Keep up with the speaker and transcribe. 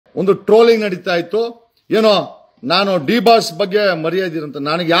ಒಂದು ಟ್ರೋಲಿಂಗ್ ನಡೀತಾ ಇತ್ತು. ಏನೋ ನಾನು ಡಿ ಬಾಸ್ ಬಗ್ಗೆ ಮರೆಯೋದಿರಂತ,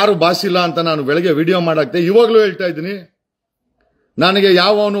 ನನಗೆ ಯಾರು ಬಾಸ್ ಇಲ್ಲ ಅಂತ ನಾನು ಬೆಳಗ್ಗೆ ವಿಡಿಯೋ ಮಾಡಾಕ್ತೆ. ಇವಾಗ್ಲೂ ಹೇಳ್ತಾ ಇದ್ದೀನಿ, ನನಗೆ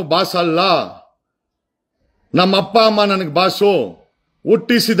ಯಾವನು ಬಾಸ್ ಅಲ್ಲ. ನಮ್ಮ ಅಪ್ಪ ಅಮ್ಮ ನನಗೆ ಬಾಸು,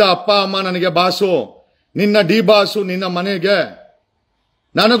 ಹುಟ್ಟಿಸಿದ ಅಪ್ಪ ಅಮ್ಮ ನನಗೆ ಬಾಸು. ನಿನ್ನ ಡಿ ಬಾಸು ನಿನ್ನ ಮನೆಗೆ.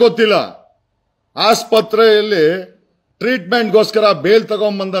 ನನಗೊತ್ತಿಲ್ಲ, ಆಸ್ಪತ್ರೆಯಲ್ಲಿ ಟ್ರೀಟ್ಮೆಂಟ್ಗೋಸ್ಕರ ಬೇಲ್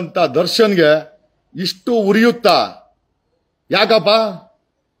ತಗೊಂಡ್ಬಂದಂತ ದರ್ಶನ್ಗೆ ಇಷ್ಟು ಉರಿಯುತ್ತಾ ಯಾಕಪ್ಪ?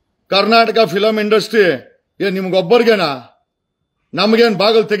 Karnataka film industry ನಿಮ್ಗೊಬ್ಬರಿಗೇನಾ? ನಮಗೇನ್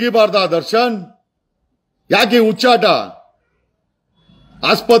ಬಾಗಲ್ ತೆಗಿಬಾರ್ದ ದರ್ಶನ್? ಯಾಕೆ ಹುಚ್ಚಾಟ?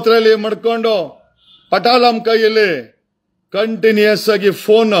 ಆಸ್ಪತ್ರೆಯಲ್ಲಿ ಮಾಡ್ಕೊಂಡು ಪಟಾಲಂ ಕೈಯಲ್ಲಿ ಕಂಟಿನ್ಯೂಸ್ ಆಗಿ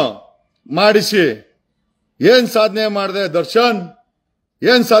ಫೋನ್ ಮಾಡಿಸಿ ಏನ್ ಸಾಧನೆ ಮಾಡಿದೆ ದರ್ಶನ್?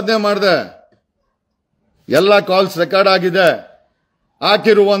 ಏನ್ ಸಾಧನೆ ಮಾಡಿದೆ? ಎಲ್ಲ ಕಾಲ್ಸ್ ರೆಕಾರ್ಡ್ ಆಗಿದೆ.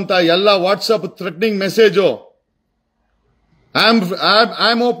 ಹಾಕಿರುವಂತ ಎಲ್ಲ WhatsApp threatening message I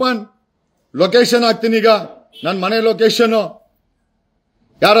am open. Location ಹಾಕ್ತೀನಿ ಈಗ, ನನ್ನ ಮನೆ ಲೊಕೇಶನ್.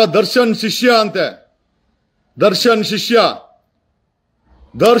 ಯಾರೋ ದರ್ಶನ್ ಶಿಷ್ಯ ಅಂತೆ, ದರ್ಶನ್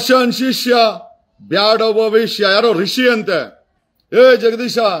ಶಿಷ್ಯ ಬ್ಯಾಡ ಭವಿಷ್ಯ. ಯಾರೋ ಋಷಿ ಅಂತೆ. ಏ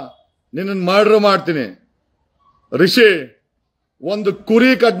ಜಗದೀಶ, ನಿನ್ನ ಮರ್ಡರ್ ಮಾಡ್ತೀನಿ. ಋಷಿ, ಒಂದು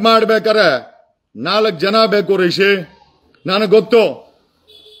ಕುರಿ ಕಟ್ ಮಾಡ್ಬೇಕಾರೆ 4 ಜನ ಬೇಕು ಋಷಿ. ನನಗೆ ಗೊತ್ತು,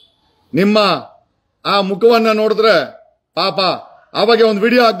 ನಿಮ್ಮ ಆ ಮುಖವನ್ನ ನೋಡಿದ್ರೆ ಪಾಪ. ಅವಾಗ ಒಂದು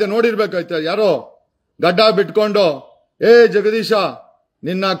ವಿಡಿಯೋ ಹಾಕ್ದೆ, ನೋಡಿರ್ಬೇಕಾಯ್ತು. ಯಾರೋ ಗಡ್ಡ ಬಿಟ್ಕೊಂಡು ಏ ಜಗದೀಶ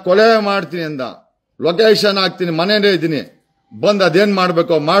ನಿನ್ನ ಕೊಲೆ ಮಾಡ್ತೀನಿ ಅಂದ. ಲೊಕೇಶನ್ ಹಾಕ್ತೀನಿ, ಮನೇಲೇ ಇದ್ದೀನಿ, ಬಂದ್ ಅದೇನ್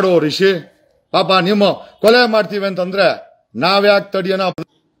ಮಾಡ್ಬೇಕೋ ಮಾಡೋ ಋಷಿ. ಪಾಪ ನಿಮ್ಮ ಕೊಲೆ ಮಾಡ್ತೀವಿ ಅಂತಂದ್ರೆ ನಾವ್ಯಾಕೆ ತಡಿಯೋಣ?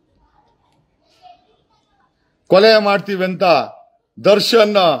 ಕೊಲೆ ಮಾಡ್ತೀವಿ ಅಂತ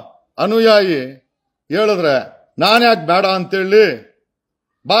ದರ್ಶನ್ ಅನುಯಾಯಿ ಹೇಳಿದ್ರೆ ನಾನ್ಯಾಕೆ ಬೇಡ ಅಂತೇಳಿ?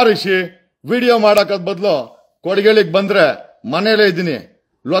 ಬಾ ಋಷಿ, ವಿಡಿಯೋ ಮಾಡಕದ್ ಬದಲು ಕೊಡಗೇಳಿಗೆ ಬಂದ್ರೆ ಮನೇಲೇ ಇದ್ದೀನಿ,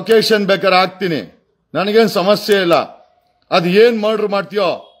 ಲೊಕೇಶನ್ ಬೇಕಾದ್ರೆ ಹಾಕ್ತೀನಿ, ನನಗೇನು ಸಮಸ್ಯೆ ಇಲ್ಲ. ಅದು ಏನ್ ಮರ್ಡರ್ ಮಾಡ್ತೀಯೋ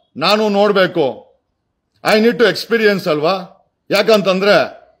ನಾನು ನೋಡ್ಬೇಕು. ಐ ನೀಡ್ ಟು ಎಕ್ಸ್ಪೀರಿಯನ್ಸ್ ಅಲ್ವಾ? ಯಾಕಂತಂದ್ರೆ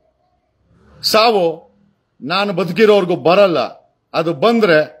ಸಾವು ನಾನು ಬದುಕಿರೋರ್ಗೂ ಬರಲ್ಲ, ಅದು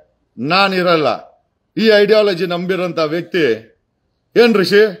ಬಂದ್ರೆ ನಾನಿರಲ್ಲ. ಈ ಐಡಿಯಾಲಜಿ ನಂಬಿರೋಂಥ ವ್ಯಕ್ತಿ ಏನ್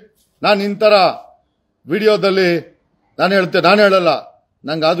ಋಷಿ? ನಾನು ಇಂತರ ವಿಡಿಯೋದಲ್ಲಿ ನಾನು ಹೇಳಲ್ಲ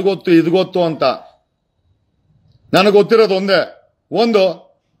ನಂಗೆ ಅದು ಗೊತ್ತು ಇದು ಗೊತ್ತು ಅಂತ. ನನಗೆ ಗೊತ್ತಿರೋದು ಒಂದು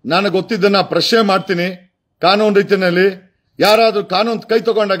ನನಗೆ ಗೊತ್ತಿದ್ದನ್ನ ಪ್ರಶ್ನೆ ಮಾಡ್ತೀನಿ ಕಾನೂನು ರೀತಿಯಲ್ಲಿ. ಯಾರಾದ್ರೂ ಕಾನೂನು ಕೈ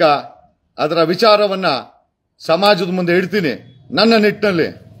ತಗೊಂಡಾಗ ಅದರ ವಿಚಾರವನ್ನ ಸಮಾಜದ ಮುಂದೆ ಇಡ್ತೀನಿ ನನ್ನ ನಿಟ್ಟಿನಲ್ಲಿ.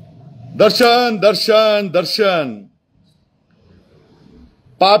 ದರ್ಶನ್ ದರ್ಶನ್ ದರ್ಶನ್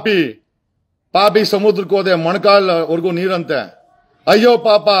ಪಾಪಿ ಸಮುದ್ರಕ್ಕೆ ಹೋದೆ, ಮೊಣಕಾಲ್ವರೆಗೂ ನೀರಂತೆ. ಅಯ್ಯೋ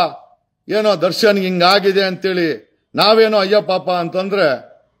ಪಾಪ, ಏನೋ ದರ್ಶನ್ ಹಿಂಗಾಗಿದೆ ಅಂತೇಳಿ ನಾವೇನೋ ಅಯ್ಯೋ ಪಾಪ ಅಂತಂದ್ರೆ,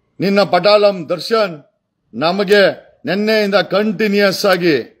 ನಿನ್ನ ಪಟಾಲಂ ದರ್ಶನ್ ನಮಗೆ ನಿನ್ನೆಯಿಂದ ಕಂಟಿನ್ಯೂಸ್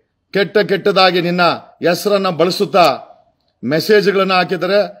ಆಗಿ ಕೆಟ್ಟದಾಗಿ ನಿನ್ನ ಹೆಸರನ್ನ ಬಳಸುತ್ತಾ ಮೆಸೇಜ್ಗಳನ್ನ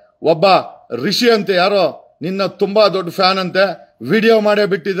ಹಾಕಿದರೆ. ಒಬ್ಬ ಋಷಿ ಅಂತೆ, ಯಾರೋ ನಿನ್ನ ತುಂಬಾ ದೊಡ್ಡ ಫ್ಯಾನ್ ಅಂತೆ, ವಿಡಿಯೋ ಮಾಡೇ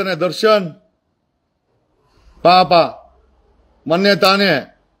ಬಿಟ್ಟಿದ್ದಾನೆ ದರ್ಶನ್. ಪಾಪ ಮೊನ್ನೆ ತಾನೇ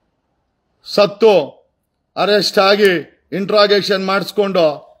ಸತ್ತು ಅರೆಸ್ಟ್ ಆಗಿ ಇಂಟ್ರಾಗೇಷನ್ ಮಾಡಿಸ್ಕೊಂಡು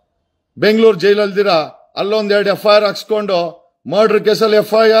ಬೆಂಗಳೂರು ಜೈಲಲ್ದಿರ ಅಲ್ಲೊಂದೆರಡು FIR ಹಾಕ್ಸ್ಕೊಂಡು ಮರ್ಡರ್ ಕೇಸಲ್ಲಿ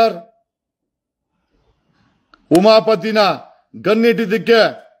FIR. ಉಮಾಪತಿನ ಗನ್ನಿಟ್ಟಿದ್ದಕ್ಕೆ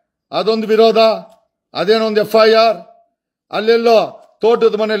ಅದೊಂದು ವಿರೋಧ, ಅದೇನೊಂದು FIR. ಅಲ್ಲೆಲ್ಲೋ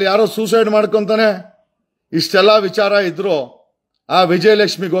ತೋಟದ ಮನೇಲಿ ಯಾರೋ ಸೂಸೈಡ್ ಮಾಡ್ಕೊಂತಾನೆ. ಇಷ್ಟೆಲ್ಲ ವಿಚಾರ ಇದ್ರು ಆ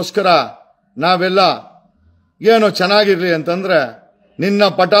ವಿಜಯಲಕ್ಷ್ಮಿಗೋಸ್ಕರ ನಾವೆಲ್ಲ ಏನೋ ಚೆನ್ನಾಗಿರ್ಲಿ ಅಂತಂದ್ರೆ ನಿನ್ನ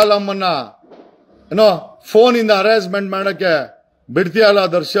ಪಟಾಲಮ್ಮನ್ನ ಏನೋ ಫೋನಿಂದ ಅರೇಂಜ್ಮೆಂಟ್ ಮಾಡಕ್ಕೆ ಬಿಡ್ತೀಯಲ್ಲ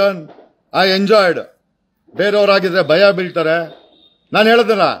ದರ್ಶನ್. I enjoyed. ಬೇರೆಯವರಾಗಿದ್ರೆ ಭಯ ಬೀಳ್ತಾರೆ. ನಾನು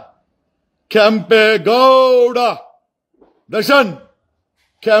ಹೇಳಿದಲ್ಲ, Kempegowda Darshan,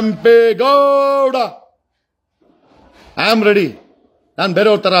 Kempegowda, I am ready. ನಾನು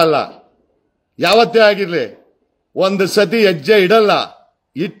ಬೇರೆಯವ್ರ ತರ ಅಲ್ಲ. ಯಾವತ್ತೇ ಆಗಿರ್ಲಿ ಒಂದು ಸತಿ ಹೆಜ್ಜೆ ಇಡಲ್ಲ,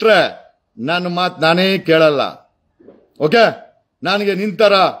 ಇಟ್ರೆ ನನ್ನ ಮಾತು ನಾನೇ ಕೇಳಲ್ಲ. ಓಕೆ, ನನಗೆ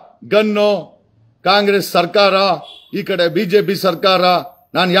ನಿಂತರ ಗನ್ನು ಕಾಂಗ್ರೆಸ್ ಸರ್ಕಾರ, ಈ ಕಡೆ ಬಿಜೆಪಿ ಸರ್ಕಾರ,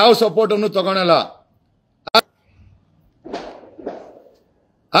 ನಾನು ಯಾವ ಸಪೋರ್ಟ್ ಅನ್ನು ತಗೊಳಲ್ಲ.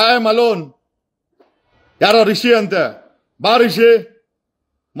 I am alone. ಯಾರೋ ಋಷಿ ಅಂತೆ, ಬಾ ಋಷಿ,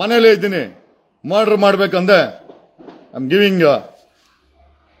 ಮನೇಲೇ ಇದ್ದೀನಿ, ಮರ್ಡರ್ ಮಾಡ್ಬೇಕಂದೆ. ಐ ಆಮ್ ಗಿವಿಂಗ್,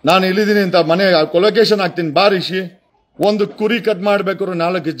 ನಾನು ಇಲ್ಲಿದ್ದೀನಿ ಅಂತ ಮನೆ ಲೊಕೇಶನ್ ಹಾಕ್ತೀನಿ, ಬಾ ಋಷಿ. ಒಂದು ಕುರಿ ಕಟ್ ಮಾಡ್ಬೇಕಾದ್ರು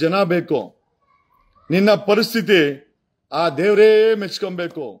 4 ಜನ ಬೇಕು. ನಿನ್ನ ಪರಿಸ್ಥಿತಿ ಆ ದೇವರೇ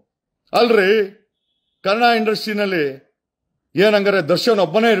ಮೆಚ್ಕೊಬೇಕು ಅಲ್ರಿ. ಕನ್ನಡ ಇಂಡಸ್ಟ್ರಿನಲ್ಲಿ ಏನಂಗಾರೆ ದರ್ಶನ್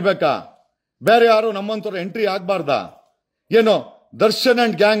ಒಬ್ಬನೇ ಇರ್ಬೇಕಾ? ಬೇರೆ ಯಾರು ನಮ್ಮಂತವ್ರು ಎಂಟ್ರಿ ಆಗ್ಬಾರ್ದಾ? ಏನೋ ದರ್ಶನ್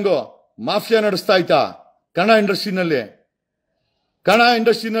ಅಂಡ್ ಗ್ಯಾಂಗು ಮಾಫಿಯಾ ನಡೆಸ್ತಾ ಇತ್ತಾ Kannada ಇಂಡಸ್ಟ್ರಿನಲ್ಲಿ? Kannada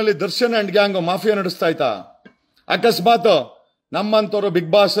ಇಂಡಸ್ಟ್ರಿನಲ್ಲಿ Darshan and gang mafia ನಡೆಸ್ತಾ ಇತ್ತಾ? ಅಕಸ್ಮಾತ್ ನಮ್ಮಂತವ್ರು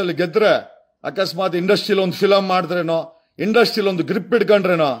ಬಿಗ್ ಬಾಸ್ ಅಲ್ಲಿ ಗೆದ್ರೆ, ಅಕಸ್ಮಾತ್ ಇಂಡಸ್ಟ್ರಿಯಲ್ಲಿ ಒಂದು ಫಿಲಂ ಮಾಡಿದ್ರೇನೋ, ಇಂಡಸ್ಟ್ರಿಯಲ್ಲಿ ಒಂದು ಗ್ರಿಪ್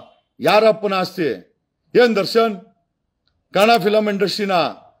ಇಟ್ಕೊಂಡ್ರೇನೋ, ಯಾರಪ್ಪನ ಆಸ್ತಿ? ಏನ್ ದರ್ಶನ್ ಕನ್ನಡ ಫಿಲಂ ಇಂಡಸ್ಟ್ರಿನ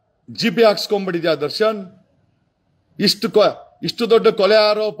ಜಿಪಿ ಹಾಕ್ಸ್ಕೊಂಡ್ಬಿಟ್ಟಿದ್ಯಾ ದರ್ಶನ್? ಇಷ್ಟು ದೊಡ್ಡ ಕೊಲೆ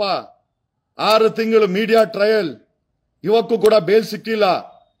ಆರೋಪ, 6 ತಿಂಗಳು ಮೀಡಿಯಾ ಟ್ರಯಲ್, ಇವಕ್ಕೂ ಕೂಡ ಬೇಲ್ ಸಿಕ್ಕಿಲ್ಲ.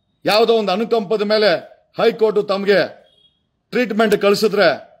 ಯಾವುದೋ ಒಂದು ಅನುಕಂಪದ ಮೇಲೆ ಹೈಕೋರ್ಟ್ ತಮಗೆ ಟ್ರೀಟ್ಮೆಂಟ್ ಕಳಿಸಿದ್ರೆ,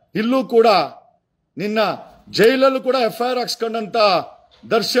 ಇಲ್ಲೂ ಕೂಡ ನಿನ್ನ ಜೈಲಲ್ಲೂ ಕೂಡ FIR ಹಾಕ್ಸ್ಕೊಂಡಂತ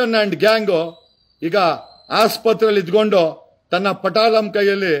ದರ್ಶನ್ ಅಂಡ್ ಗ್ಯಾಂಗು ಈಗ ಆಸ್ಪತ್ರೆಯಲ್ಲಿ ಇದ್ಕೊಂಡು ತನ್ನ ಪಟಾಲಂ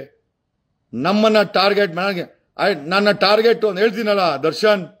ಕೈಯಲ್ಲಿ ನಮ್ಮನ್ನ ಟಾರ್ಗೆಟ್ ನನ್ನ ಟಾರ್ಗೆಟ್ ಅಂತ ಹೇಳ್ತೀನಲ್ಲ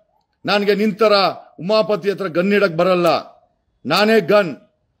ದರ್ಶನ್, ನನಗೆ ನಿಂತರ ಉಮಾಪತಿ ಹತ್ರ ಗನ್ ಇಡಕ್ ಬರಲ್ಲ. ನಾನೇ gun,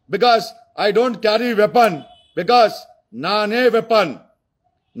 because I don't carry weapon, because ನಾನೇ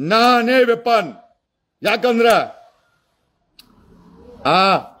ವೆಪನ್. ಯಾಕಂದ್ರೆ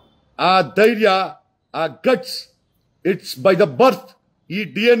ಆ ಧೈರ್ಯ, ಆ guts, it's by the birth, ಈ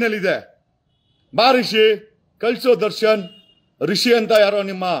DNA ಇದೆ. ಬಾ ರಿಷಿ, ಕಳ್ಸೋ ದರ್ಶನ್. ರಿಷಿ ಅಂತ ಯಾರೋ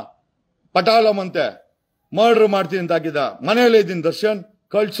ನಿಮ್ಮ ಪಟಾಲಂ ಅಂತೆ ಮರ್ಡರ್ ಮಾಡ್ತೀನಿ ಅಂತ ಹಾಕಿದ, ಮನೆಯಲ್ಲೇ ಇದ್ದೀನಿ ದರ್ಶನ್,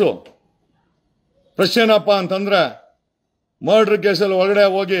 ಕಳ್ಸು. ಪ್ರಶ್ನೆ ಏನಪ್ಪ ಅಂತಂದ್ರೆ, ಮರ್ಡರ್ ಕೇಸಲ್ಲಿ ಒಳಗಡೆ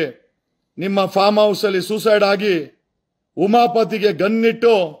ಹೋಗಿ ನಿಮ್ಮ ಫಾರ್ಮ್ ಹೌಸ್ ಅಲ್ಲಿ ಸೂಸೈಡ್ ಆಗಿ ಉಮಾಪತಿಗೆ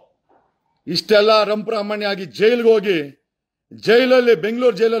ಗನ್ನಿಟ್ಟು ಇಷ್ಟೆಲ್ಲ ರಂಪ್ರಾಮಣ್ಯ ಆಗಿ ಜೈಲ್ಗೆ ಹೋಗಿ, ಜೈಲಲ್ಲಿ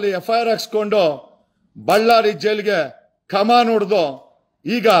ಬೆಂಗಳೂರು ಜೈಲಲ್ಲಿ FIR ಹಾಕ್ಸ್ಕೊಂಡು ಬಳ್ಳಾರಿ ಜೈಲ್ಗೆ ಕಮಾನ್ ಹೊಡೆದು,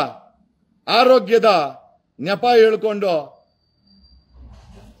 ಈಗ ಆರೋಗ್ಯದ ನೆಪ ಹೇಳ್ಕೊಂಡು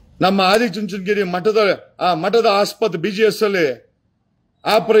ನಮ್ಮ ಆದಿಚುಂಚನಗಿರಿ ಮಠದ ಆಸ್ಪತ್ರೆ BGS ಅಲ್ಲಿ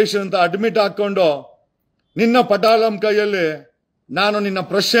ಆಪರೇಷನ್ ಅಂತ ಅಡ್ಮಿಟ್ ಹಾಕೊಂಡು ನಿನ್ನ ಪಟಾಲಂ ಕೈಯಲ್ಲಿ ನಾನು ನಿನ್ನ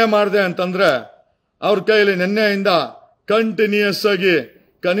ಪ್ರಶ್ನೆ ಮಾಡಿದೆ ಅಂತಂದ್ರೆ, ಅವ್ರ ಕೈಯಲ್ಲಿ ನಿನ್ನೆಯಿಂದ ಕಂಟಿನ್ಯೂಸ್ ಆಗಿ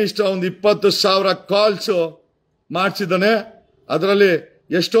ಕನಿಷ್ಠ ಒಂದು 20,000 ಕಾಲ್ಸ್ ಮಾಡಿಸಿದ್ದಾನೆ. ಅದರಲ್ಲಿ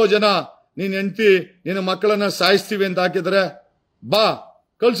ಎಷ್ಟೋ ಜನ ನೀನ್ ಹೆಂಡತಿ ನಿನ್ನ ಮಕ್ಕಳನ್ನ ಸಾಯಿಸ್ತೀವಿ ಅಂತ ಹಾಕಿದ್ರೆ, ಬಾ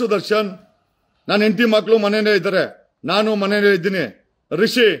ಕಳ್ಸು ದರ್ಶನ್. ನನ್ನ ಹೆಂಡತಿ ಮಕ್ಕಳು ಮನೇಲೇ ಇದ್ದಾರೆ, ನಾನು ಮನೇಲೇ ಇದ್ದೀನಿ.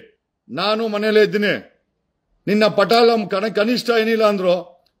 ರಿಷಿ, ನಾನು ಮನೇಲೇ ಇದ್ದೀನಿ. ನಿನ್ನ ಪಟಾಲಂ ಕನಿಷ್ಠ ಏನಿಲ್ಲ ಅಂದ್ರು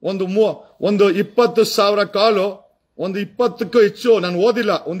ಒಂದು 20,000 ಕಾಲು, ಒಂದು 20ಕ್ಕೂ ಹೆಚ್ಚು ನಾನು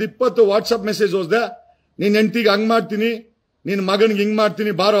ಓದಿಲ್ಲ, ಒಂದು 20 ವಾಟ್ಸಪ್ ಮೆಸೇಜ್ ಓದಿದೆ. ನಿನ್ನ ಹೆಂಡತಿಗೆ ಹಂಗ್ ಮಾಡ್ತೀನಿ, ನಿನ್ನ ಮಗನಿಗೆ ಹಿಂಗ್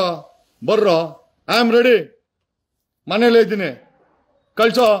ಮಾಡ್ತೀನಿ, ಬರ್ರೋ, ಐ ಆಮ್ ರೆಡಿ, ಮನೇಲೇ ಇದ್ದೀನಿ,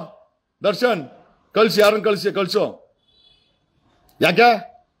 ಕಳ್ಸೋ ದರ್ಶನ್. ಕಳ್ಸಿ, ಯಾರನ್ನ ಕಳ್ಸೋ. ಯಾಕೆ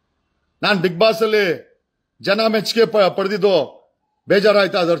ನಾನ್ ಬಿಗ್ ಬಾಸ್ ಅಲ್ಲಿ ಜನ ಮೆಚ್ಚುಗೆ ಪಡೆದಿದ್ದು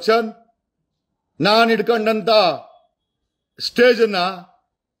ಬೇಜಾರಾಯ್ತಾ ದರ್ಶನ್? ನಾನು ಇಟ್ಕೊಂಡಂತ ಸ್ಟೇಜ್ ಅನ್ನ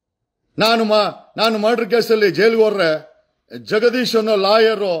ನಾನು ಮರ್ಡರ್ ಕೇಸಲ್ಲಿ ಜೈಲ್ಗೆ ಹೋದ್ರೆ ಜಗದೀಶ್ ಅನ್ನೋ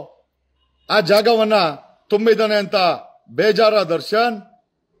ಲಾಯರು ಆ ಜಾಗವನ್ನ ತುಂಬಿದ್ದಾನೆ ಅಂತ ಬೇಜಾರ ದರ್ಶನ್?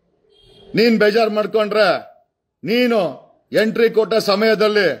 ನೀನ್ ಬೇಜಾರು ಮಾಡ್ಕೊಂಡ್ರೆ, ನೀನು ಎಂಟ್ರಿ ಕೊಟ್ಟ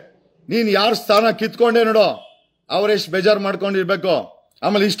ಸಮಯದಲ್ಲಿ ನೀನ್ ಯಾರ ಸ್ಥಾನ ಕಿತ್ಕೊಂಡೆ ನೋಡೋ, ಅವರೆಷ್ಟು ಬೇಜಾರು ಮಾಡ್ಕೊಂಡಿರ್ಬೇಕು.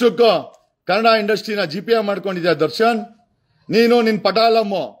 ಆಮೇಲೆ ಇಷ್ಟಕ್ಕೂ ಕನ್ನಡ ಇಂಡಸ್ಟ್ರಿನ GPA ಮಾಡ್ಕೊಂಡಿದ್ಯಾ ದರ್ಶನ್? ನೀನು ನಿನ್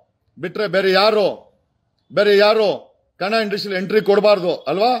ಪಟಾಲಮ್ಮು ಬಿಟ್ರೆ ಬೇರೆ ಯಾರು ಕನ್ನಡ ಇಂಡಸ್ಟ್ರಿಯಲ್ಲಿ ಎಂಟ್ರಿ ಕೊಡಬಾರ್ದು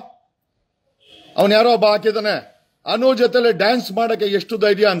ಅಲ್ವಾ? ಅವನ್ ಯಾರೋ ಒಬ್ಬ ಹಾಕಿದಾನೆ, ಅನು ಜೊತೆಲೆ ಡ್ಯಾನ್ಸ್ ಮಾಡಕ್ಕೆ ಎಷ್ಟು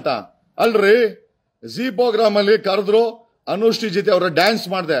ಧೈರ್ಯ ಅಂತ. ಅಲ್ರಿ, ಜಿ ಪ್ರೋಗ್ರಾಮ್ ಅಲ್ಲಿ ಕರೆದ್ರು, ಅನುಶ್ರೀ ಜೊತೆ ಅವರ ಡ್ಯಾನ್ಸ್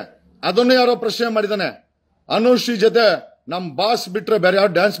ಮಾಡಿದೆ, ಅದನ್ನು ಯಾರೋ ಪ್ರಶ್ನೆ ಮಾಡಿದಾನೆ. ಅನುಶ್ರೀ ಜೊತೆ ನಮ್ ಬಾಸ್ ಬಿಟ್ರೆ ಬೇರೆ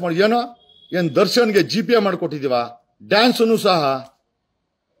ಯಾರು ಡ್ಯಾನ್ಸ್ ಮಾಡಿ? ಏನ್ ದರ್ಶನ್ಗೆ GPA ಮಾಡ್ಕೊಟ್ಟಿದೀವ ಡ್ಯಾನ್ಸ್ ಸಹ?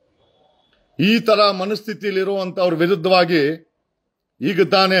 ಈ ತರ ಮನಸ್ಥಿತಿಯಲ್ಲಿರುವಂತವ್ರ ವಿರುದ್ಧವಾಗಿ ಈಗ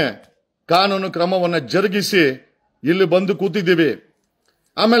ತಾನೇ ಕಾನೂನು ಕ್ರಮವನ್ನ ಜರುಗಿಸಿ ಇಲ್ಲಿ ಬಂದು ಕೂತಿದ್ದೀವಿ.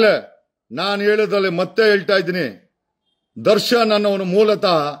 ಆಮೇಲೆ ನಾನು ಹೇಳೋದ್ರಲ್ಲಿ ಮತ್ತೆ ಹೇಳ್ತಾ ಇದ್ದೀನಿ, ದರ್ಶನ್ ಅನ್ನೋನು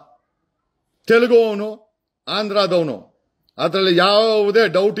ಮೂಲತಃ ತೆಲುಗುವನು, ಆಂಧ್ರದವನು, ಅದರಲ್ಲಿ ಯಾವುದೇ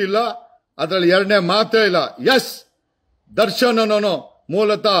ಡೌಟ್ ಇಲ್ಲ, ಅದರಲ್ಲಿ ಎರಡನೇ ಮಾತೇ ಇಲ್ಲ. ಎಸ್, ದರ್ಶನ್ ಅನ್ನೋನು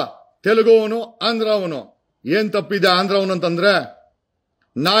ಮೂಲತಃ ತೆಲುಗುವನು, ಆಂಧ್ರವನು. ಏನ್ ತಪ್ಪಿದೆ ಆಂಧ್ರವನು ಅಂತಂದ್ರೆ,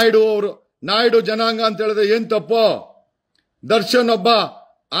 ನಾಯ್ಡು ಜನಾಂಗ ಅಂತ ಹೇಳಿದ್ರೆ ಏನ್ ತಪ್ಪು? ದರ್ಶನ್ ಒಬ್ಬ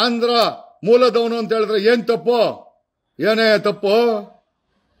ಆಂಧ್ರ ಮೂಲದವನು ಅಂತ ಹೇಳಿದ್ರೆ ಏನ್ ತಪ್ಪು? ಏನೇ ತಪ್ಪು?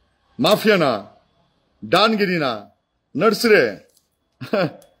 ಮಾಫಿಯಾನ, ಡಾನ್ಗಿರಿನ ನಡ್ಸ್ರಿ.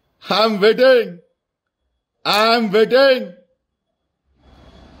 I am waiting.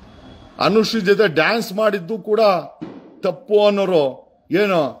 ಅನುಶ್ರೀ ಜೊತೆ ಡ್ಯಾನ್ಸ್ ಮಾಡಿದ್ದು ಕೂಡ ತಪ್ಪು ಅನ್ನೋರು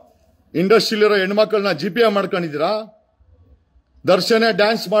ಏನು ಇಂಡಸ್ಟ್ರಿಲಿರೋ ಹೆಣ್ಮಕ್ಳನ್ನ GPA ಮಾಡ್ಕೊಂಡಿದ್ದೀರಾ? ದರ್ಶನೇ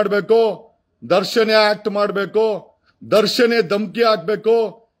ಡ್ಯಾನ್ಸ್ ಮಾಡಬೇಕು, ದರ್ಶನೇ ಆಕ್ಟ್ ಮಾಡಬೇಕು, ದರ್ಶನೇ ಧಮ್ಕಿ ಹಾಕ್ಬೇಕು,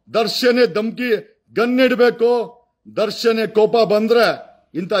 ದರ್ಶನೇ ಗನ್ನಿಡ್ಬೇಕು, ದರ್ಶನೇ ಕೋಪ ಬಂದ್ರೆ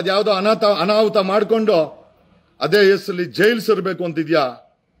ಇಂಥದ್ ಯಾವ್ದೋ ಅನಾಹುತ ಮಾಡ್ಕೊಂಡು ಅದೇ ಹೆಸರಲ್ಲಿ ಜೈಲ್ ಸೇರ್ಬೇಕು ಅಂತಿದ್ಯಾ?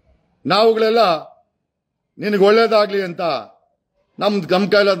 ನಾವುಗಳೆಲ್ಲ ನಿನಗೆ ಒಳ್ಳೇದಾಗ್ಲಿ ಅಂತ ನಮ್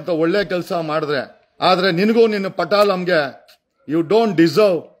ಕೈಲಂತ ಒಳ್ಳೆ ಕೆಲಸ ಮಾಡಿದ್ರೆ, ಆದ್ರೆ ನಿನಗೂ ನಿನ್ನ ಪಟಾಲಂಗೆ you don't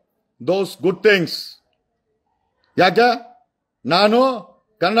deserve those good things. ಯಾಕೆ ನಾನು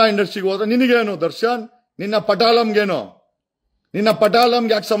ಕನ್ನಡ ಇಂಡಸ್ಟ್ರಿಗೆ ಹೋದ್ರೆ ನಿನಗೇನು ದರ್ಶನ್, ನಿನ್ನ ಪಟಾಲಂಗೇನು, ನಿನ್ನ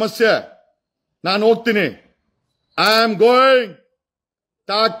ಪಟಾಲಂಗೆ ಯಾಕೆ ಸಮಸ್ಯೆ? ನಾನು ಹೋಗ್ತೀನಿ. I am going.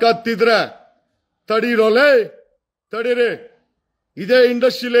 ತಾಕತ್ತಿದ್ರೆ ತಡೀರೋಲೇ, ತಡೀರಿ. ಇದೇ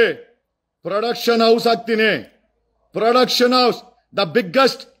ಇಂಡಸ್ಟ್ರಿಲಿ ಪ್ರೊಡಕ್ಷನ್ ಹೌಸ್ ಹಾಕ್ತೀನಿ. Production house, the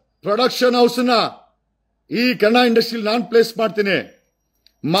biggest production house ನ ಈ ಕನ್ನಡ ಇಂಡಸ್ಟ್ರಿಲಿ ನಾನು ಪ್ಲೇಸ್ ಮಾಡ್ತೀನಿ.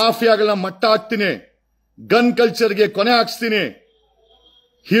 ಮಾಫಿಯಾಗಳನ್ನ ಮಟ್ಟ ಹಾಕ್ತೀನಿ. ಗನ್ ಕಲ್ಚರ್ಗೆ ಕೊನೆ ಹಾಕ್ಸ್ತೀನಿ.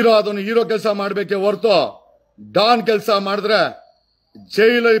 ಹೀರೋ ಅದನ್ನು ಹೀರೋ ಕೆಲಸ ಮಾಡಬೇಕೆ ಹೊರತು ಡಾನ್ ಕೆಲಸ ಮಾಡಿದ್ರೆ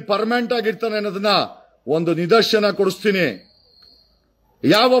ಜೈಲಲ್ಲಿ ಪರ್ಮನೆಂಟ್ ಆಗಿರ್ತಾನೆ ಅನ್ನೋದನ್ನ ಒಂದು ನಿದರ್ಶನ ಕೊಡಿಸ್ತೀನಿ.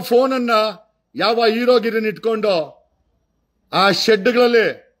 ಯಾವ ಫೋನನ್ನ ಯಾವ ಹೀರೋಗಿರಿನ ಇಟ್ಕೊಂಡು ಆ ಶೆಡ್ಗಳಲ್ಲಿ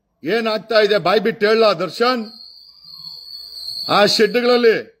ಏನಾಗ್ತಾ ಇದೆ ಬಾಯ್ ಬಿಟ್ಟು ಹೇಳ ದರ್ಶನ್. ಆ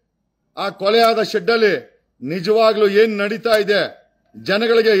ಶೆಡ್ಗಳಲ್ಲಿ, ಆ ಕೊಲೆಯಾದ ಶೆಡ್ಡಲ್ಲಿ ನಿಜವಾಗ್ಲೂ ಏನ್ ನಡೀತಾ ಇದೆ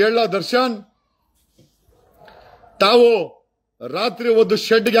ಜನಗಳಿಗೆ ಹೇಳ ದರ್ಶನ್. ತಾವು ರಾತ್ರಿ ಒಂದು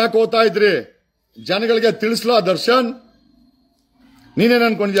ಶೆಡ್ಗೆ ಯಾಕೆ ಹೋಗ್ತಾ ಇದ್ರಿ ಜನಗಳಿಗೆ ತಿಳಿಸ್ಲಾ ದರ್ಶನ್? ನೀನೇನ್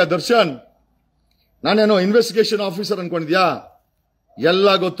ಅನ್ಕೊಂಡಿದ್ಯಾ ದರ್ಶನ್? ನಾನೇನೋ ಇನ್ವೆಸ್ಟಿಗೇಷನ್ ಆಫೀಸರ್ ಅನ್ಕೊಂಡಿದ್ಯಾ? ಎಲ್ಲ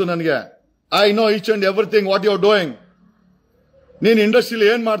ಗೊತ್ತು ನನಗೆ. I know each and everything what you are doing. ನೀನ್ ಇಂಡಸ್ಟ್ರಿಲಿ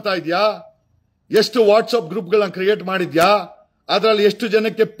ಏನ್ ಮಾಡ್ತಾ ಇದ್ಯಾ? ಎಷ್ಟು ವಾಟ್ಸ್ಆಪ್ ಗ್ರೂಪ್ಗಳನ್ನ ಕ್ರಿಯೇಟ್ ಮಾಡಿದ್ಯಾ? ಅದರಲ್ಲಿ ಎಷ್ಟು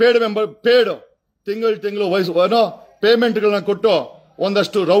ಜನಕ್ಕೆ ಪೇಡ್ ತಿಂಗಳು ವಯಸ್ಸು ಪೇಮೆಂಟ್ಗಳನ್ನ ಕೊಟ್ಟು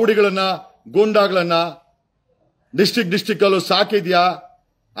ಒಂದಷ್ಟು ರೌಡಿಗಳನ್ನ ಗೂಂಡಾಗಳನ್ನ ಡಿಸ್ಟಿಕ್ ಅಲ್ಲೂ ಸಾಕಿದ್ಯಾ?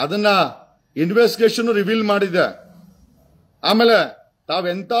 ಅದನ್ನ ಇನ್ವೆಸ್ಟಿಗೇಷನ್ ರಿವೀಲ್ ಮಾಡಿದೆ. ಆಮೇಲೆ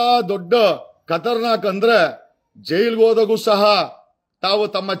ತಾವೆಂತ ದೊಡ್ಡ ಖತರ್ನಾಕ್ ಅಂದ್ರೆ ಜೈಲ್ಗೆ ಹೋದಾಗೂ ಸಹ ತಾವು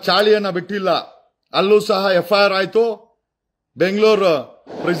ತಮ್ಮ ಚಾಳಿಯನ್ನ ಬಿಟ್ಟಿಲ್ಲ. ಅಲ್ಲೂ ಸಹ FIR ಆಯ್ತು ಬೆಂಗಳೂರು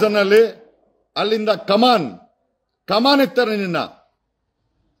ಪ್ರಿಸನ್ ಅಲ್ಲಿ. ಅಲ್ಲಿಂದ ಕಮಾನ್ ಇರ್ತಾರೆ ನಿನ್ನ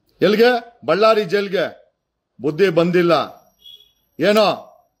ಎಲ್ಗೆ? ಬಳ್ಳಾರಿ ಜೈಲ್ಗೆ. ಬುದ್ಧಿ ಬಂದಿಲ್ಲ ಏನೋ.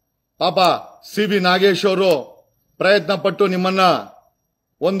 ಪಾಪ CB ನಾಗೇಶ್ ಅವರು ಪ್ರಯತ್ನ ಪಟ್ಟು ನಿಮ್ಮನ್ನ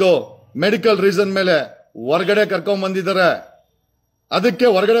ಒಂದು ಮೆಡಿಕಲ್ ರೀಸನ್ ಮೇಲೆ ಹೊರಗಡೆ ಕರ್ಕೊಂಡ್ ಬಂದಿದ್ದಾರೆ. ಅದಕ್ಕೆ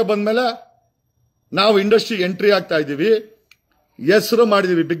ಹೊರಗಡೆ ಬಂದ್ಮೇಲೆ ನಾವು ಇಂಡಸ್ಟ್ರಿ ಎಂಟ್ರಿ ಆಗ್ತಾ ಇದ್ದೀವಿ. ಹೆಸರು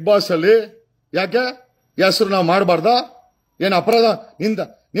ಮಾಡಿದೀವಿ ಬಿಗ್ ಬಾಸ್ ಅಲ್ಲಿ. ಯಾಕೆ ಹೆಸರು ನಾವು ಮಾಡಬಾರ್ದಾ? ಏನು ಅಪರಾಧ?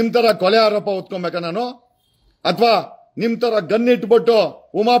 ನಿಮ್ ತರ ಕೊಲೆ ಆರೋಪ ಹೊತ್ಕೊಬೇಕಾ ನಾನು? ಅಥವಾ ನಿಮ್ ತರ ಗನ್ ಇಟ್ಬಿಟ್ಟು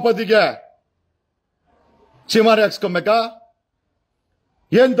ಉಮಾಪತಿಗೆ ಚಿಮಾರಿ ಹಾಕ್ಸ್ಕೊಬೇಕಾ?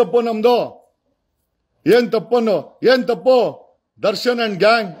 ಏನ್ ತಪ್ಪು ನಮ್ದು? ಏನ್ ತಪ್ಪು? Darshan and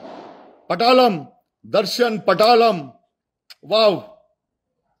gang ಪಟಾಲಂ, Darshan ಪಟಾಲಂ. Wow.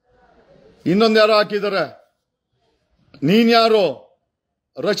 ಇನ್ನೊಂದು ಯಾರೋ ಹಾಕಿದ್ದಾರೆ. ನೀನ್ ಯಾರು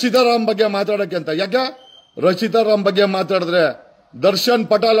ರಚಿತಾರಾಮ್ ಬಗ್ಗೆ ಮಾತಾಡಕ್ಕೆ ಅಂತ? ಯಾಕೆ ರಚಿತಾರಾಮ್ ಬಗ್ಗೆ ಮಾತಾಡಿದ್ರೆ ದರ್ಶನ್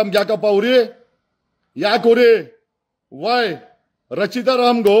ಪಟಾಲಂ ಯಾಕಪ್ಪ ಉರಿ? ಯಾಕೆ ಉರಿ? ವೈ?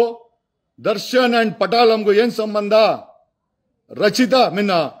 ರಚಿತಾರಾಮ್ಗೂ ದರ್ಶನ್ ಅಂಡ್ ಪಟಾಲಂಗೂ ಏನ್ ಸಂಬಂಧ?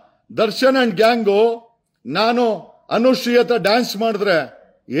 ದರ್ಶನ್ ಅಂಡ್ ಗ್ಯಾಂಗು ನಾನು ಅನುಶ್ರೀ ಹತ್ರ ಡ್ಯಾನ್ಸ್ ಮಾಡಿದ್ರೆ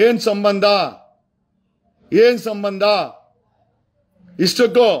ಏನ್ ಸಂಬಂಧ?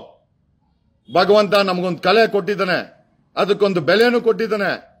 ಇಷ್ಟಕ್ಕೂ ಭಗವಂತ ನಮಗೊಂದು ಕಲೆ ಕೊಟ್ಟಿದ್ದಾನೆ, ಅದಕ್ಕೊಂದು ಬೆಲೆನೂ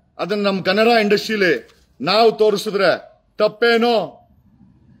ಕೊಟ್ಟಿದ್ದಾನೆ. ಅದನ್ನ ನಮ್ಮ ಕನ್ನಡ ಇಂಡಸ್ಟ್ರಿಲಿ ನಾವು ತೋರಿಸಿದ್ರೆ ತಪ್ಪೇನು?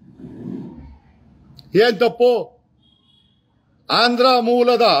 ಏನ್ ತಪ್ಪು? ಆಂಧ್ರ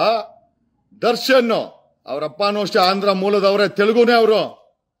ಮೂಲದ ದರ್ಶನ್, ಅವರಪ್ಪನೂ ಅಷ್ಟೇ ಆಂಧ್ರ ಮೂಲದವರೇ, ತೆಲುಗುನೇ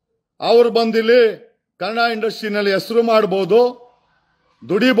ಅವರು ಬಂದಿಲ್ಲಿ ಕನ್ನಡ ಇಂಡಸ್ಟ್ರಿನಲ್ಲಿ ಹೆಸರು ಮಾಡಬಹುದು,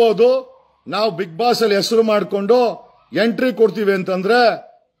 ದುಡಿಬಹುದು. ನಾವು ಬಿಗ್ ಬಾಸ್ ಅಲ್ಲಿ ಹೆಸರು ಮಾಡಿಕೊಂಡು ಎಂಟ್ರಿ ಕೊಡ್ತೀವಿ ಅಂತಂದ್ರೆ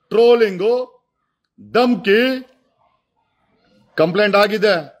ಟ್ರೋಲಿಂಗು, ಧಮ್ಕಿ, ಕಂಪ್ಲೇಂಟ್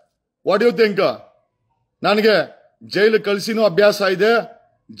ಆಗಿದೆ. What you think? ನನಗೆ ಜೈಲು ಕಳಿಸಿನೂ ಅಭ್ಯಾಸ ಇದೆ,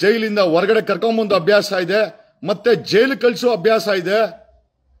 ಜೈಲಿಂದ ಹೊರಗಡೆ ಕರ್ಕೊಂಬಂದು ಅಭ್ಯಾಸ ಇದೆ, ಮತ್ತೆ ಜೈಲು ಕಳಿಸೋ ಅಭ್ಯಾಸ ಇದೆ.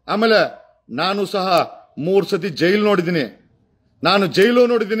 ಆಮೇಲೆ ನಾನು ಸಹ 3 ಸತಿ ಜೈಲು ನೋಡಿದ್ದೀನಿ. ನಾನು ಜೈಲು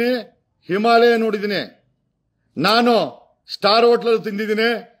ನೋಡಿದ್ದೀನಿ, ಹಿಮಾಲಯ ನೋಡಿದ್ದೀನಿ. ನಾನು ಸ್ಟಾರ್ ಹೋಟ್ಲಲ್ಲಿ ತಿಂದಿದ್ದೀನಿ,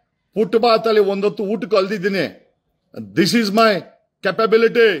 ಫುಟ್ಪಾತ್ ಅಲ್ಲಿ ಒಂದೊತ್ತು ಊಟಕ್ಕೆ ಅಲ್ದಿದ್ದೀನಿ. This is my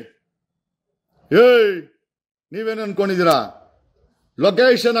capability. ನೀವೇನು ಅನ್ಕೊಂಡಿದ್ದೀರಾ?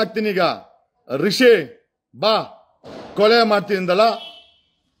 ಲೊಕೇಶನ್ ಹಾಕ್ತೀನಿ ಈಗ. ರಿಷಿ ಬಾ, ಕೊಲೆ ಮಾಡ್ತೀನಿಂದಲ್ಲ,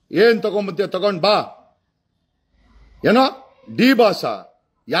 ಏನ್ ತಗೊಂಬತ್ತೀಯ ತಗೊಂಡ್ ಬಾ. ಏನೋ ಡಿ ಬಾಸ?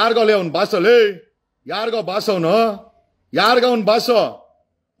 ಯಾರಿಗೋಲೆ ಅವನ್ ಬಾಸಲ್ಲಿ? ಯಾರಿಗೋ ಬಾಸ ಅವನು? ಯಾರಿಗವನ್ ಬಾಸು?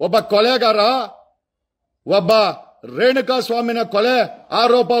 ಒಬ್ಬ ಕೊಲೆಗಾರ, ಒಬ್ಬ ರೇಣುಕಾ ಸ್ವಾಮಿನ ಕೊಲೆ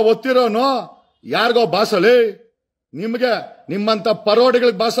ಆರೋಪ ಒತ್ತಿರೋನು ಯಾರಿಗೋ ಬಾಸಲ್ಲಿ? ನಿಮ್ಗೆ ನಿಮ್ಮಂತ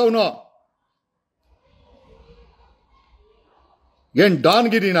ಪರೋಡಿಗಳಿಗೆ ಬಾಸವನು. ಏನ್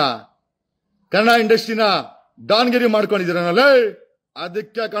ಡಾನ್ಗಿರಿನ? ಕನ್ನಡ ಇಂಡಸ್ಟ್ರಿನ ಡಾನ್ಗಿರಿ ಮಾಡ್ಕೊಂಡಿದ್ದೀರನಲ್ಲೇ?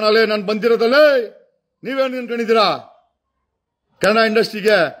 ಅದಕ್ಕೆ ಕಣಲೇ ನಾನು ಬಂದಿರೋದಲ್ಲೇ. ನೀವೇನು ಅನ್ಕೊಂಡಿದ್ದೀರಾ? ಕನ್ನಡ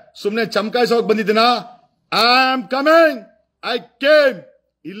ಇಂಡಸ್ಟ್ರಿಗೆ ಸುಮ್ಮನೆ ಚಮಕಾಯಿಸೋಕ್ ಬಂದಿದ್ದೀನಾ? I am coming. I came.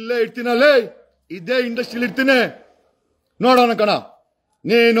 ಇಲ್ಲೇ ಇರ್ತೀನಲ್ಲೇ, ಇದೇ ಇಂಡಸ್ಟ್ರಿಯಲ್ಲಿ ಇರ್ತೀನಿ. ನೋಡೋಣ ಕಣ,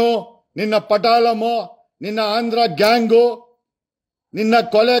 ನೀನು ನಿನ್ನ ಪಟಾಲಮು, ನಿನ್ನ ಆಂಧ್ರ ಗ್ಯಾಂಗು, ನಿನ್ನ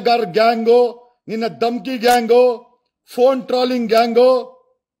ಕೊಲೆಗಾರ್ ಗ್ಯಾಂಗು, ನಿನ್ನ ಧಮ್ಕಿ ಗ್ಯಾಂಗು, ಫೋನ್ ಟ್ರಾಲಿಂಗ್ ಗ್ಯಾಂಗು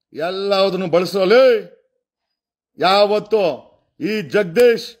ಎಲ್ಲದನ್ನು ಬಳಸೋಲಿ. ಯಾವತ್ತು ಈ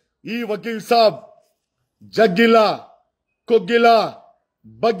ಜಗದೀಶ್, ಈ ವಕೀಲ್ ಸಾಬ್ ಜಗ್ಗಿಲ್ಲ, ಕುಗ್ಗಿಲ್ಲ,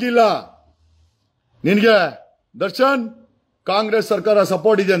 ಬಗ್ಗಿಲ್ಲ. ನಿನ್ಗೆ ದರ್ಶನ್ ಕಾಂಗ್ರೆಸ್ ಸರ್ಕಾರ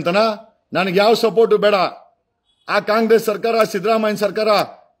ಸಪೋರ್ಟ್ ಇದೆ ಅಂತನ? ನನಗೆ ಯಾವ ಸಪೋರ್ಟು ಬೇಡ. ಆ ಕಾಂಗ್ರೆಸ್ ಸರ್ಕಾರ, ಸಿದ್ದರಾಮಯ್ಯ ಸರ್ಕಾರ,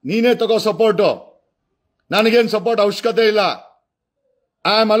 ನೀನೇ ತಗೋ ಸಪೋರ್ಟು. ನನಗೇನು ಸಪೋರ್ಟ್ ಅವಶ್ಯಕತೆ ಇಲ್ಲ.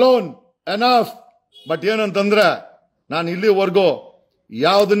 I am alone enough. But ಏನಂತಂದ್ರೆ, ನಾನು ಇಲ್ಲಿವರೆಗೂ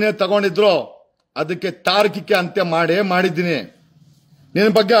ಯಾವುದನ್ನೇ ತಗೊಂಡಿದ್ರು ಅದಕ್ಕೆ ತಾರ್ಕಿಕ ಅಂತ್ಯ ಮಾಡಿದ್ದೀನಿ. ನಿನ್ನ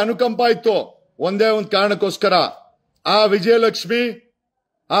ಬಗ್ಗೆ ಅನುಕಂಪ ಇತ್ತು, ಒಂದೇ ಒಂದು ಕಾರಣಕ್ಕೋಸ್ಕರ. ಆ ವಿಜಯಲಕ್ಷ್ಮಿ,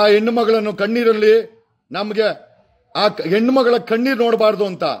 ಆ ಹೆಣ್ಣು ಮಗಳನ್ನು ಕಣ್ಣೀರಲ್ಲಿ, ನಮಗೆ ಆ ಹೆಣ್ಣು ಮಗಳ ಕಣ್ಣೀರು ನೋಡಬಾರ್ದು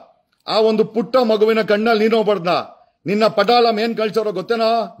ಅಂತ, ಆ ಒಂದು ಪುಟ್ಟ ಮಗುವಿನ ಕಣ್ಣಲ್ಲಿ ನೀನು ನೋಡ್ಬಾರ್ದ. ನಿನ್ನ ಪಟಾಲಂ ಏನ್ ಕಳ್ಸೋರೋ ಗೊತ್ತೇನೋ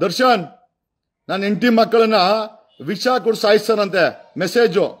ದರ್ಶನ್? ನನ್ನ ಹೆಂಡತಿ ಮಕ್ಕಳನ್ನ ವಿಷ ಕೊಡ್ ಸಾಯಿಸ್ತಾರಂತೆ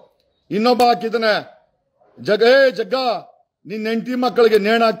ಮೆಸೇಜು. ಇನ್ನೊಬ್ಬ ಹಾಕಿದ್ದಾನೆ, ಜಗ್ಗ ನಿನ್ನ ಹೆಂಡತಿ ಮಕ್ಕಳಿಗೆ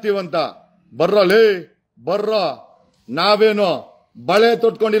ನೇಣಾಕ್ತೀವಂತ. ಬರ್ರಲೇ ಬರ್ರ, ನಾವೇನು ಬಳೆ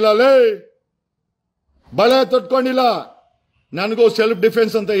ತೊಟ್ಕೊಂಡಿಲ್ಲ ಲೇ, ಬಳೆ ತೊಟ್ಕೊಂಡಿಲ್ಲ. ನನಗೂ ಸೆಲ್ಫ್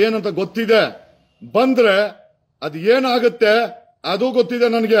ಡಿಫೆನ್ಸ್ ಅಂತ ಏನಂತ ಗೊತ್ತಿದೆ. ಬಂದ್ರೆ ಅದು ಏನಾಗುತ್ತೆ ಅದು ಗೊತ್ತಿದೆ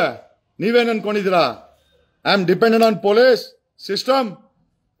ನನಗೆ. ನೀವೇನ್ ಅನ್ಕೊಂಡಿದ್ದೀರಾ? I am dependent on police system.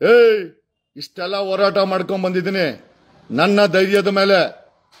 ಇಷ್ಟೆಲ್ಲ ಹೋರಾಟ ಮಾಡ್ಕೊಂಡ್ ಬಂದಿದ್ದೀನಿ ನನ್ನ ಧೈರ್ಯದ ಮೇಲೆ.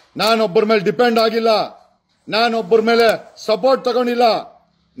 ನಾನೊಬ್ಬರ ಮೇಲೆ ಡಿಪೆಂಡ್ ಆಗಿಲ್ಲ, ನಾನೊಬ್ಬರ ಮೇಲೆ ಸಪೋರ್ಟ್ ತಗೊಂಡಿಲ್ಲ,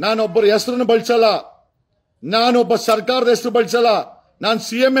 ನಾನೊಬ್ಬರ ಹೆಸರನ್ನು ಬಳಸಲ್ಲ, ನಾನೊಬ್ಬ ಸರ್ಕಾರದ ಹೆಸರು ಬಳಸಲ್ಲ, ನಾನು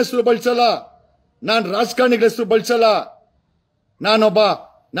CM ಹೆಸರು ಬಳಸಲ್ಲ, ನಾನು ರಾಜಕಾರಣಿಗಳ ಹೆಸರು ಬಳಸಲ್ಲ. ನಾನೊಬ್ಬ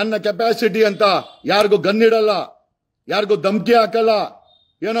ನನ್ನ ಕೆಪಾಸಿಟಿ ಅಂತ ಯಾರಿಗೂ ಗನ್ನಿಡಲ್ಲ, ಯಾರಿಗೂ ಧಮಕಿ ಹಾಕಲ್ಲ.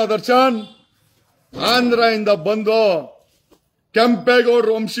 ಏನೋ ದರ್ಶನ್, ಆಂಧ್ರ ಇಂದ ಬಂದು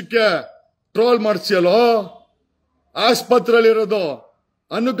ಕೆಂಪೇಗೌಡರ ವಂಶಕ್ಕೆ ಟ್ರೋಲ್ ಮಾಡಿಸಿಯಲ್ಲೋ, ಆಸ್ಪತ್ರೆಯಲ್ಲಿರೋದು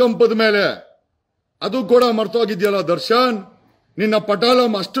ಅನುಕಂಪದ ಮೇಲೆ, ಅದು ಕೂಡ ಮರ್ತೋಗಿದ್ಯಲ್ಲ ದರ್ಶನ್. ನಿನ್ನ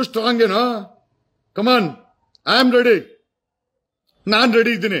ಪಟಾಲಂ ಅಷ್ಟು ಸ್ಟ್ರಾಂಗ್ ಏನೋ? ಕಮಾನ್, I am ready. Non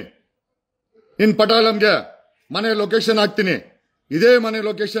ready ಇದ್ದೀನಿ. ನಿನ್ ಪಟಾಲಂಗೆ ಮನೆ ಲೊಕೇಶನ್ ಹಾಕ್ತೀನಿ. ಇದೇ ಮನೆ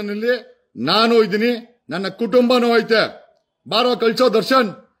ಲೊಕೇಶನ್ ಅಲ್ಲಿ ನಾನು ಇದ್ದೀನಿ, ನನ್ನ ಕುಟುಂಬನೂ ಐತೆ. ಬಾರೋ ಕಳ್ಸೋ ದರ್ಶನ್,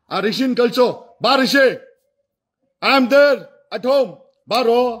 ಆ ರಿಷಿನ್ ಕಳ್ಸೋ. ಬಾ Rishi, I am there at home.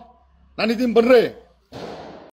 ಬಾರೋ, ನಾನಿದ್ದೀನಿ, ಬರ್ರಿ.